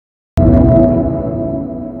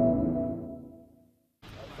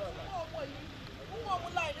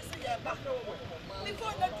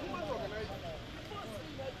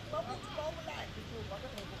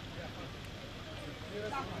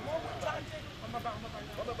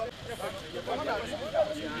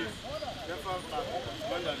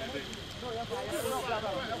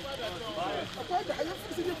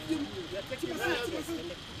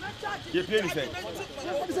You pay anything?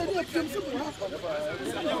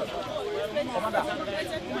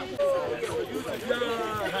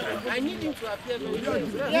 I need him to appear.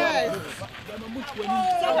 Yes.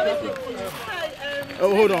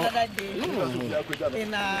 Oh, hold on.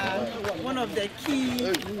 In one of the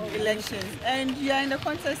key elections, and you are in the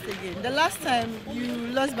contest again. The last time you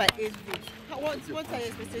lost by 8 votes. What are your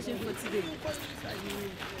expectations for today?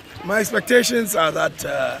 My expectations are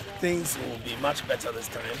that things will be much better this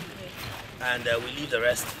time, and we leave the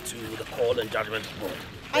rest to the call and judgment of God.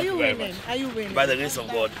 Are you winning? Are you winning? By the grace of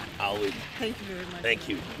God, I'll win. Thank you very much. Thank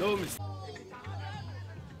you. No mistake.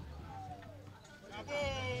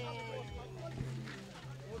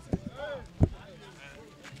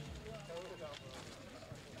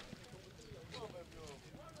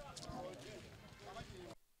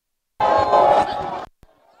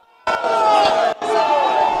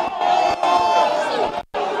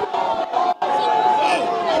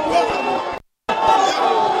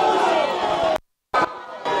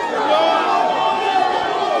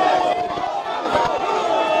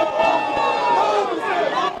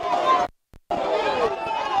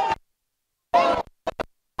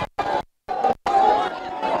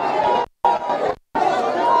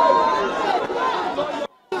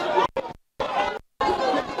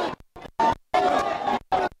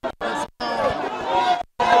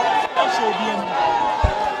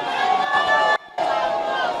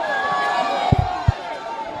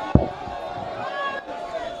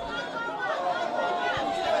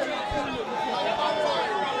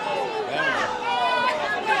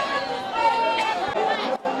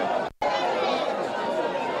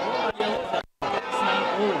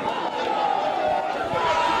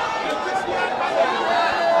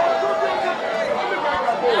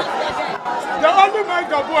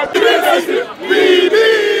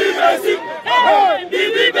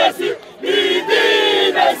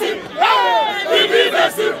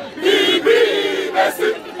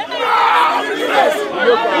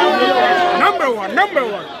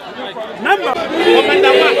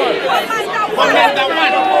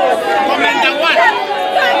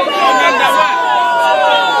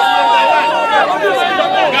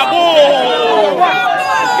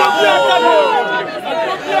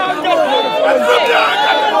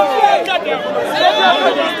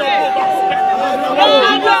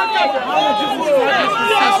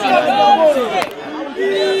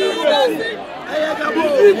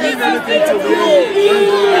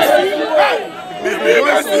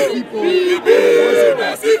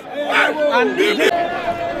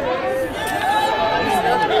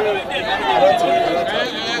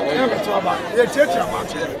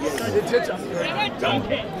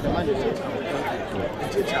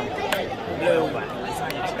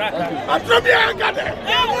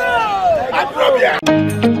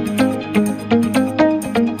 I